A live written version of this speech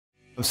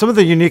Some of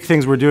the unique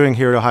things we're doing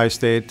here at Ohio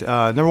State,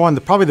 number one,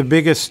 probably the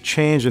biggest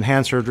change in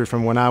hand surgery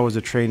from when I was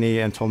a trainee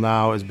until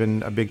now has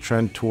been a big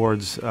trend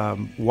towards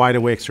wide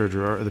awake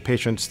surgery, or the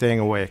patient staying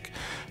awake.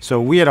 So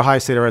we at Ohio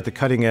State are at the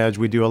cutting edge.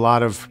 We do a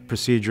lot of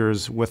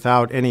procedures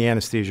without any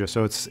anesthesia,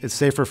 so it's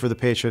safer for the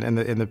patient, and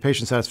the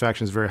patient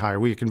satisfaction is very high.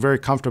 We can very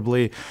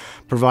comfortably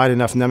provide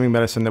enough numbing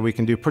medicine that we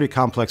can do pretty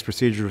complex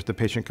procedures with the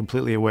patient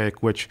completely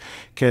awake, which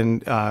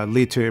can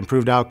lead to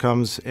improved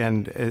outcomes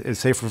and is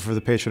safer for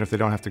the patient if they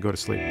don't have to go to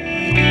sleep.